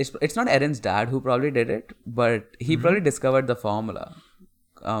Eren's. It's not Eren's dad who probably did it, but he probably discovered the formula.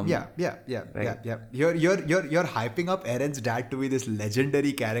 Yeah. You're hyping up Eren's dad to be this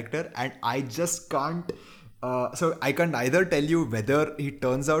legendary character, and I just can't. So I can either tell you whether he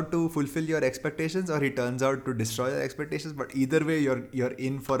turns out to fulfill your expectations or he turns out to destroy your expectations. But either way, you're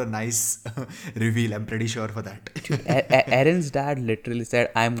in for a nice reveal. I'm pretty sure for that. Eren's dad literally said,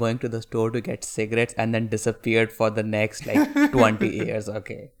 "I'm going to the store to get cigarettes," and then disappeared for the next 20 years.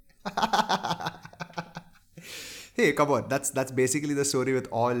 Okay. Hey, come on. That's basically the story with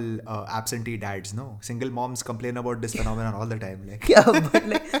all absentee dads, no? Single moms complain about this phenomenon all the time. Yeah,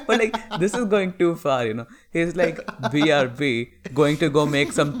 but this is going too far, He's like, BRB, going to go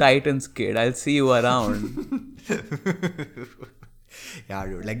make some Titans, kid. I'll see you around. Yeah,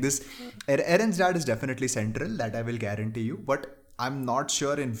 dude. Like this, Eren's dad is definitely central, that I will guarantee you. But I'm not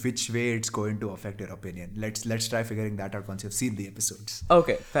sure in which way it's going to affect your opinion. Let's try figuring that out once you've seen the episodes.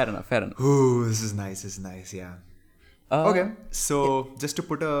 Okay, fair enough. Ooh, this is nice, yeah. Okay, so just to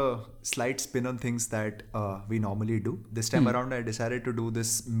put a slight spin on things that we normally do, this time around I decided to do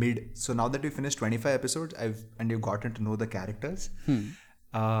this mid. So now that we finished 25 episodes, and you've gotten to know the characters,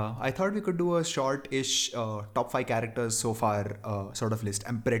 I thought we could do a short-ish top 5 characters so far sort of list.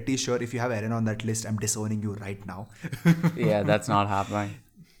 I'm pretty sure if you have Eren on that list, I'm disowning you right now. Yeah, that's not happening.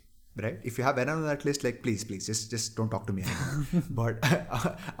 Right? If you have Eren on that list, like please, just don't talk to me anymore. But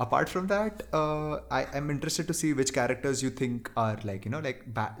apart from that, I am interested to see which characters you think are like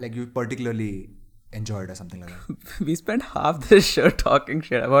like you particularly enjoyed or something like that. We spent half this show talking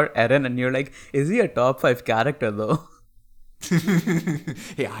shit about Eren, and you're like, is he a top 5 character though?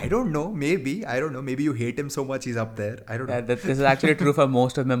 Hey, I don't know. Maybe I don't know. Maybe you hate him so much he's up there. I don't know. This is actually true for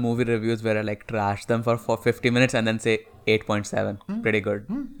most of my movie reviews, where I like trash them for 50 minutes and then say 8.7. Pretty good.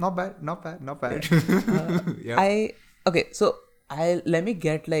 Not bad. Not bad. Yeah. Okay, so let me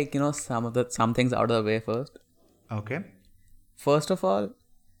get like some things out of the way first. Okay. First of all,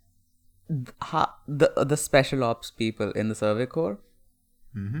 the special ops people in the Survey Corps,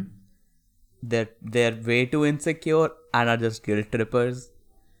 they're way too insecure and are just guilt trippers.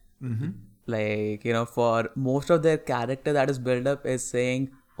 Like, for most of their character that is built up is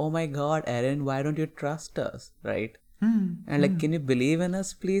saying, oh my god, Eren, why don't you trust us, right? And like, can you believe in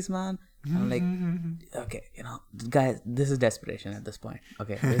us, please, man? I'm like, okay, guys, this is desperation at this point.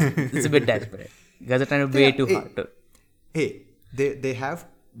 Okay, it's a bit desperate. You guys are trying to way too hard to. Hey, they have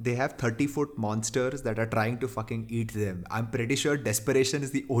 30-foot monsters that are trying to fucking eat them. I'm pretty sure desperation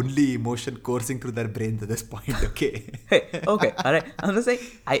is the only emotion coursing through their brains at this point, okay? Hey, okay, alright. I'm just saying,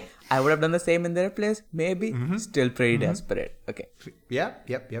 I would have done the same in their place. Maybe, still pretty desperate. Okay. Yeah,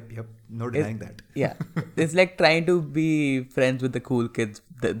 yep. No denying that. Yeah. It's like trying to be friends with the cool kids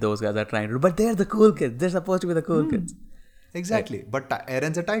those guys are trying to do. But they're the cool kids. They're supposed to be the cool kids. Exactly. Right. But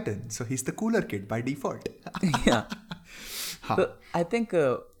Eren's a Titan, so he's the cooler kid by default. Yeah. So I think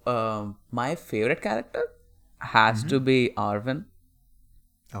my favorite character has to be Armin.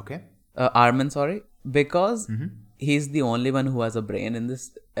 Okay. Armin, sorry. Because he's the only one who has a brain in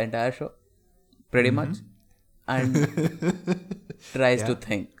this entire show. Pretty much. And tries to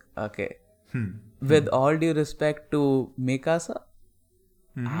think. Okay. With all due respect to Mikasa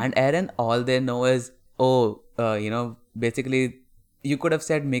and Eren, all they know is, basically, you could have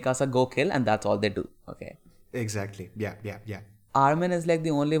said Mikasa go kill and that's all they do. Okay. Exactly. Yeah. Armin is like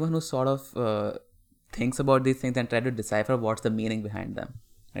the only one who sort of thinks about these things and try to decipher what's the meaning behind them,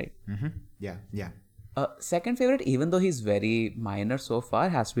 right? Yeah. Second favorite, even though he's very minor so far,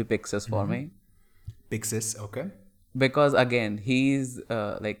 has to be Pixis for me. Pixis, okay. Because again, he's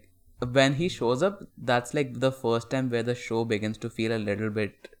like, when he shows up, that's like the first time where the show begins to feel a little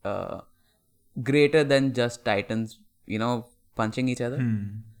bit greater than just Titans, punching each other.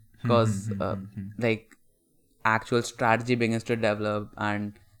 Because like, actual strategy begins to develop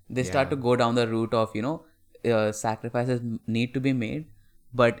and they start to go down the route of sacrifices need to be made,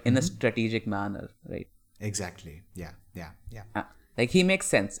 but in a strategic manner, right? Exactly. Yeah. Like, he makes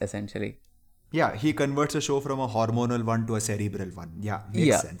sense essentially. Yeah, he converts a show from a hormonal one to a cerebral one. Yeah,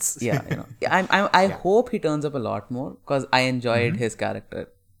 makes sense. I hope he turns up a lot more because I enjoyed his character,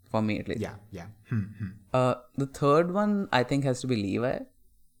 for me at least. Yeah. The third one I think has to be Levi,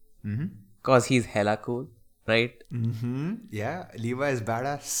 because he's hella cool. Right? Yeah, Levi is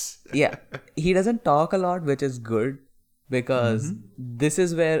badass. Yeah, he doesn't talk a lot, which is good because this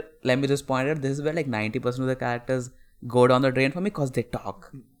is where, let me just point out, this is where like 90% of the characters go down the drain for me because they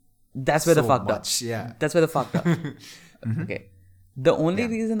talk. That's where the fucked up. Yeah. That's where the fucked up. Okay. The only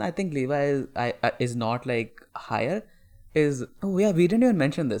reason I think Levi is not like higher is, we didn't even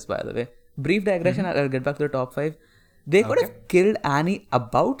mention this, by the way. Brief digression, I'll get back to the top 5. They could have killed Annie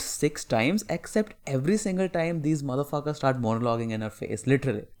about 6 times, except every single time these motherfuckers start monologuing in her face,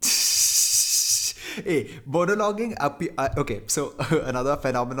 literally. Hey, monologuing, okay, so another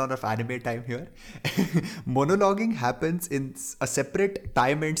phenomenon of anime time here. Monologuing happens in a separate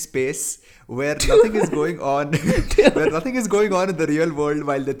time and space where nothing is going on, where nothing is going on in the real world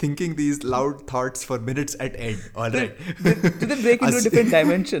while they're thinking these loud thoughts for minutes at end. All right. Do they break into a different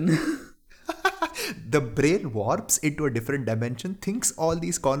dimension? The brain warps into a different dimension, thinks all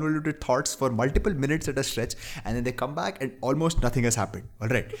these convoluted thoughts for multiple minutes at a stretch, and then they come back and almost nothing has happened. All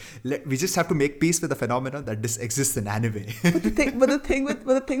right, we just have to make peace with the phenomenon that this exists in anime. But the thing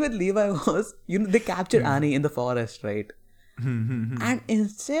with Levi was, they captured Annie in the forest, right? And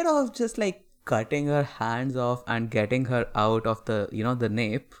instead of just like cutting her hands off and getting her out of the the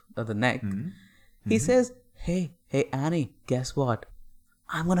nape or the neck, he says, "Hey Annie, guess what?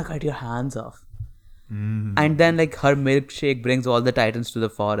 I'm gonna cut your hands off." And then like her milkshake brings all the Titans to the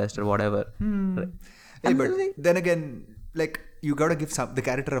forest or whatever. Right? Hey, And but really- then again, like you gotta give the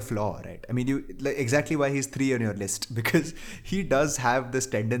character a flaw, right? I mean, you like exactly why he's 3 on your list because he does have this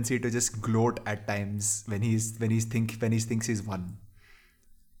tendency to just gloat at times when he thinks he's won.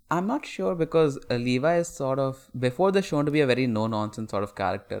 I'm not sure because Levi is sort of before the shown to be a very no nonsense sort of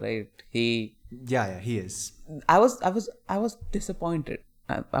character, right? Yeah, he is. I was disappointed.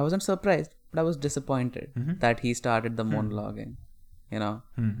 I wasn't surprised, but I was disappointed that he started the monologuing, you know,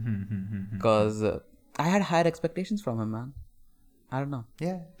 because I had higher expectations from him, man. I don't know.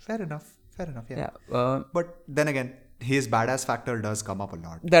 Yeah, fair enough. Yeah. Yeah, But then again, his badass factor does come up a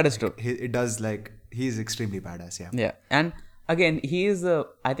lot. that is true. It does like he's extremely badass. Yeah. Yeah, and again,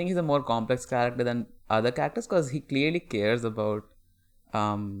 I think he's a more complex character than other characters because he clearly cares about,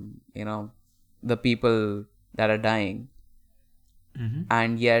 you know, the people that are dying,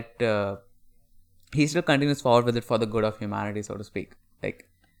 and yet he still continues forward with it for the good of humanity, so to speak. Like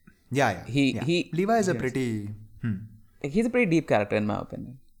Yeah. he Levi is a yes. pretty. He's a pretty deep character in my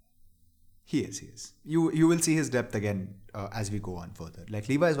opinion. He is. You will see his depth again as we go on further. Like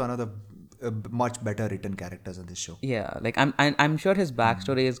Levi is one of the much better written characters on this show. Yeah, like I'm sure his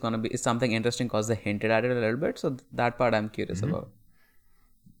backstory is something interesting because they hinted at it a little bit. So that part I'm curious about.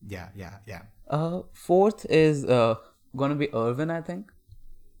 Yeah. Fourth is gonna be Irvin, I think.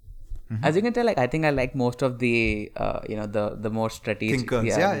 As you can tell, like I think I like most of the the more strategic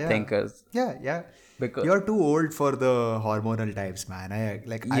Thinkers. thinkers. Yeah. Because You're too old for the hormonal types, man. I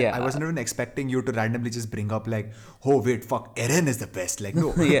Yeah. wasn't even expecting you to randomly just bring up like, oh wait, fuck, Eren is the best. Like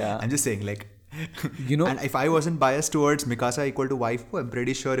no. Yeah. I'm just saying like You know- and if I wasn't biased towards Mikasa equal to waifu, I'm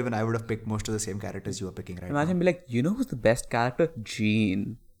pretty sure even I would have picked most of the same characters you are picking right now. imagine be like, you know who's the best character?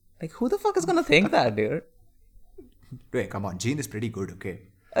 Jean. Like who the fuck is gonna think that, dude? Wait, come on, Jean is pretty good, okay?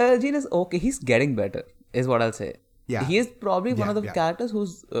 Jean is okay. He's getting better, is what I'll say. Yeah. He is probably one Yeah, of the yeah. characters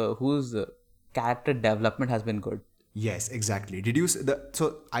whose character development has been good. Yes, exactly. Did you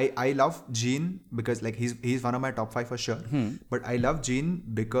so I love Jean because like he's one of my top 5 for sure. But I love Jean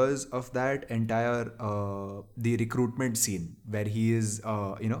because of that entire the recruitment scene where he is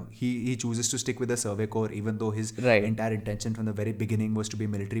he chooses to stick with the Survey Corps even though his Right. entire intention from the very beginning was to be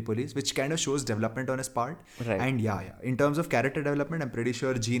military police, which kind of shows development on his part. Right. And yeah. In terms of character development, I'm pretty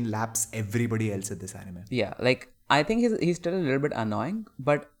sure Jean laps everybody else in this anime. Yeah, like I think he's still a little bit annoying,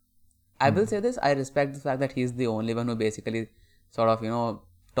 but I will say this: I respect the fact that he's the only one who basically sort of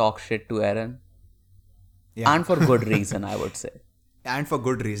talks shit to Eren, Yeah. and for good reason, I would say. And for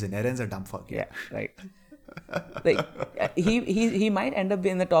good reason. Eren's a dumb fuck. Yeah, right. Like he might end up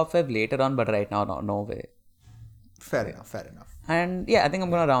being in the top 5 later on, but right now, no way. Fair enough. And yeah, I think I'm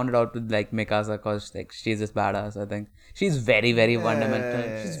gonna round it out with like Mikasa because like she's just badass. I think she's very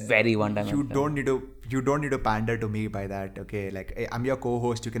one-dimensional. She's very one-dimensional. You don't need to pander to me by that, okay? Like hey, I'm your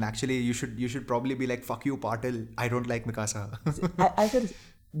co-host. You should probably be like, fuck you, Patil. I don't like Mikasa. I said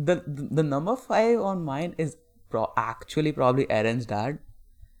the number 5 on mine is actually probably Eren's dad.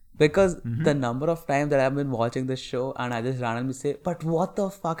 Because the number of times that I've been watching this show and I just randomly say, but what the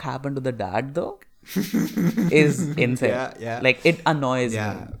fuck happened to the dad though? Is insane. Yeah. Like it annoys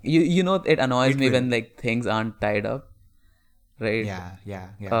Yeah. me. You know it annoys me will. when like things aren't tied up. Right? Yeah.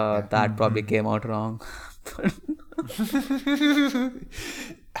 That probably came out wrong.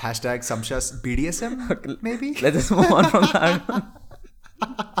 Hashtag Samsha's BDSM, maybe? Let's just move on from that.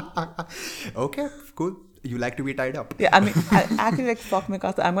 Okay, cool. You like to be tied up. Yeah, I mean, actually, like, fuck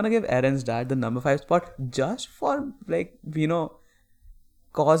Mikasa. I'm gonna give Eren's dad the number 5 spot just for, like,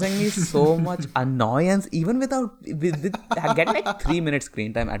 causing me so much annoyance, even without getting like 3 minutes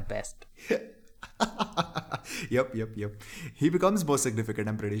screen time at best. Yep. He becomes more significant,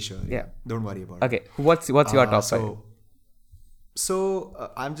 I'm pretty sure. Yeah. Don't worry about it. Okay, what's your top 5?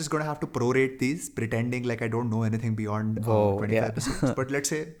 So I'm just gonna have to prorate these, pretending like I don't know anything beyond Whoa, 25 yeah. episodes. But let's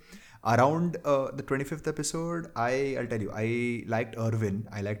say around the 25th episode, I'll tell you, I liked Irvin,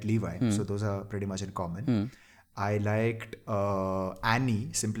 I liked Levi, so those are pretty much in common. I liked Annie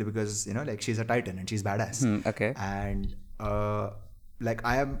simply because like she's a Titan and she's badass. Okay. And like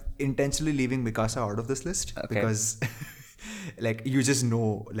I am intentionally leaving Mikasa out of this list because. Like you just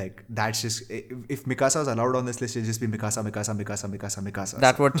know, like that's just if Mikasa was allowed on this list, it'd just be Mikasa.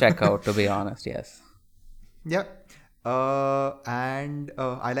 That would check out, to be honest. Yes. Yeah. And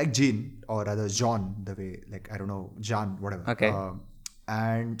I like Jean, or rather John, the way, like I don't know, John, whatever. Okay.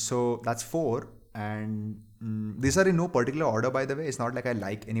 And so that's 4, and these are in no particular order, by the way. It's not like I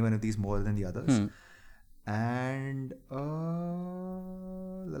like any one of these more than the others. And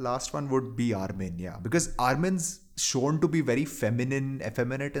the last one would be Armin, yeah, because Armin's shown to be very feminine,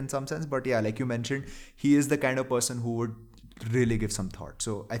 effeminate in some sense, but yeah, like you mentioned, he is the kind of person who would really give some thought.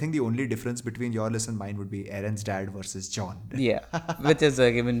 So I think the only difference between your list and mine would be Aaron's dad versus John. Yeah, which is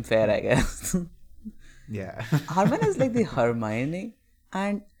even fair, I guess. Yeah. Harmon is like the Hermione,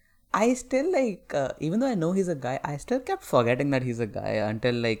 and I still like, even though I know he's a guy, I still kept forgetting that he's a guy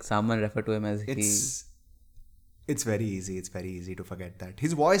until like someone referred to him as he. It's very easy. It's very easy to forget that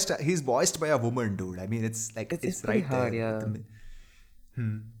he's voiced by a woman, dude. I mean, it's like it's pretty right hard, there.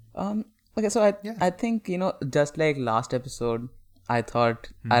 yeah. Okay, so I think, just like last episode, I thought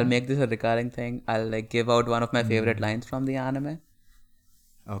I'll make this a recurring thing. I'll like give out one of my favorite lines from the anime.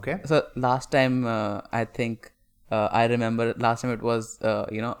 Okay. So last time, I think I remember last time it was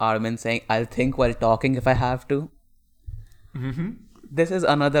Armin saying, "I'll think while talking if I have to." Mm-hmm. This is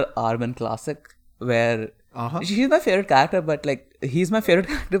another Armin classic where she's my favorite character, but like he's my favorite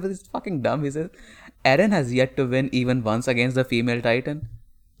character, but it's fucking dumb. He says, "Eren has yet to win even once against the female Titan,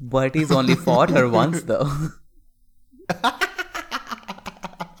 but he's only fought her once though."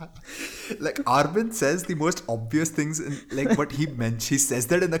 Like Armin says the most obvious things, like what he meant. He says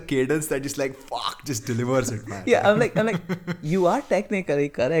that in a cadence that is like, fuck, just delivers it, man. Yeah, I'm like, you are technically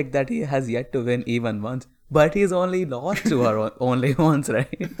correct that he has yet to win even once, but he's only lost to her only once,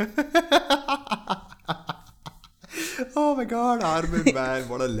 right? Oh my god, Armin, man,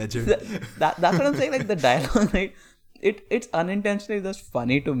 what a legend. That's what I'm saying. Like the dialogue, right? It's unintentionally just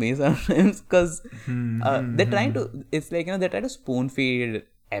funny to me sometimes because they're trying to. It's like they try to spoon feed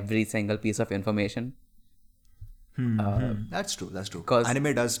every single piece of information. That's true. 'Cause-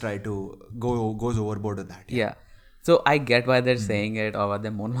 Anime does try to goes overboard with that. Yeah. So I get why they're saying it or what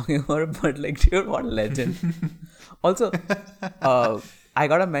they're monologuing over, but like, dude, what a legend. Also, I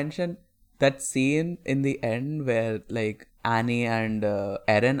gotta mention that scene in the end where like Annie and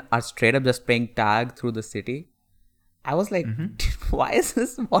Eren are straight up just playing tag through the city. I was like, why is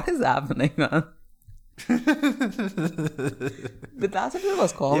this? What is happening, man? The last episode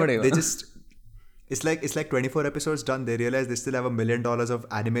was comedy. Yeah, they just it's like 24 episodes done. They realize they still have $1 million of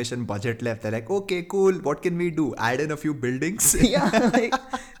animation budget left. They're like, okay, cool. What can we do? Add in a few buildings. Yeah, like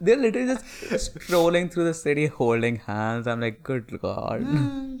they're literally just strolling through the city holding hands. I'm like, good god.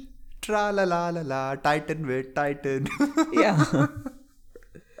 Tra la la la la. Titan with Titan. Yeah.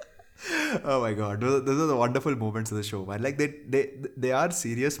 Oh my god, those are the wonderful moments of the show, man. Like they are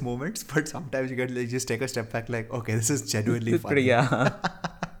serious moments, but sometimes you can like just take a step back, like, okay, this is genuinely funny. Yeah.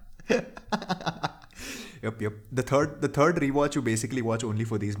 Yep. The third rewatch you basically watch only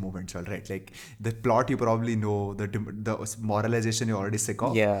for these moments, all right? Like the plot you probably know, the moralization you're already sick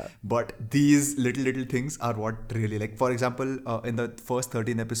of. Yeah. But these little things are what really, like, for example, in the first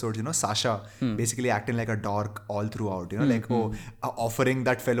 13 episodes, Sasha basically acting like a dork all throughout. Offering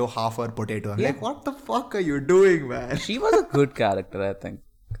that fellow half her potato. I'm like, what the fuck are you doing, man? She was a good character, I think.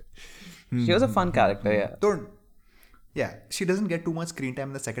 She was a fun character, yeah. Yeah, she doesn't get too much screen time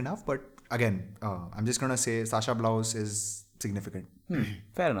in the second half, but again, I'm just gonna say Sasha Blouse is significant.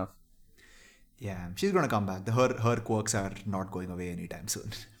 Fair enough. Yeah, she's gonna come back. Her quirks are not going away anytime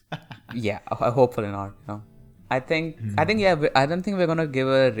soon. Yeah, hopefully not. I think yeah. I don't think we're gonna give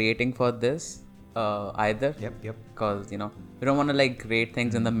a rating for this either. Yep. Because we don't want to like rate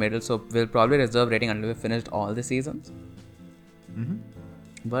things in the middle, so we'll probably reserve rating until we finished all the seasons.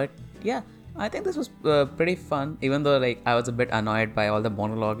 But yeah, I think this was pretty fun, even though like I was a bit annoyed by all the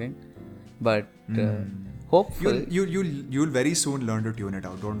monologuing. But hopefully you'll very soon learn to tune it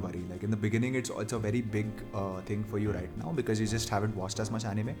out. Don't worry. Like in the beginning, it's a very big thing for you right now because you just haven't watched as much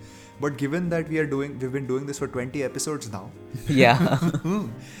anime. But given that we've been doing this for 20 episodes now. Yeah.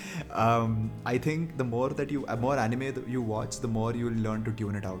 I think the more anime that you watch, the more you'll learn to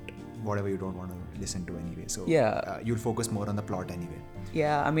tune it out. Whatever you don't want to listen to anyway. So yeah, you'll focus more on the plot anyway.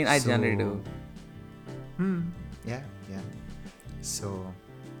 Yeah, I mean, I generally do. Yeah. So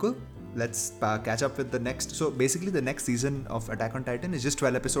cool. Let's catch up with the next. So basically, the next season of Attack on Titan is just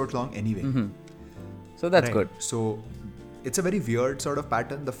 12 episodes long anyway. So that's good. So it's a very weird sort of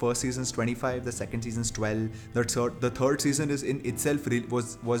pattern. The first season's 25, the second season's 12. The third season is in itself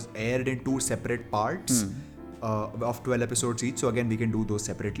was aired in two separate parts. Of 12 episodes each, so again we can do those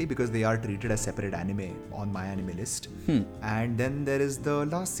separately because they are treated as separate anime on my anime list. And then there is the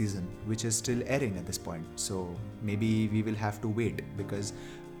last season, which is still airing at this point, so maybe we will have to wait because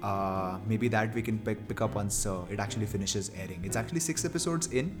maybe that we can pick up once it actually finishes airing. It's actually 6 episodes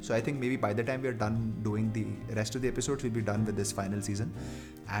in, so I think maybe by the time we are done doing the rest of the episodes, we'll be done with this final season.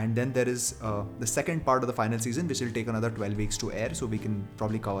 And then there is the second part of the final season, which will take another 12 weeks to air, so we can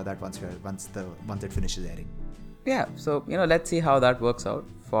probably cover that once it finishes airing. Yeah, so let's see how that works out.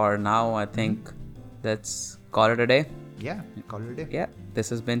 For now, I think let's call it a day. Yeah, call it a day. Yeah,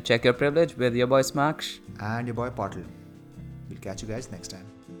 this has been Check Your Privilege with your boy Smaksh and your boy Portal. We'll catch you guys next time.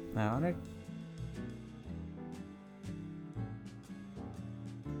 Am I on it?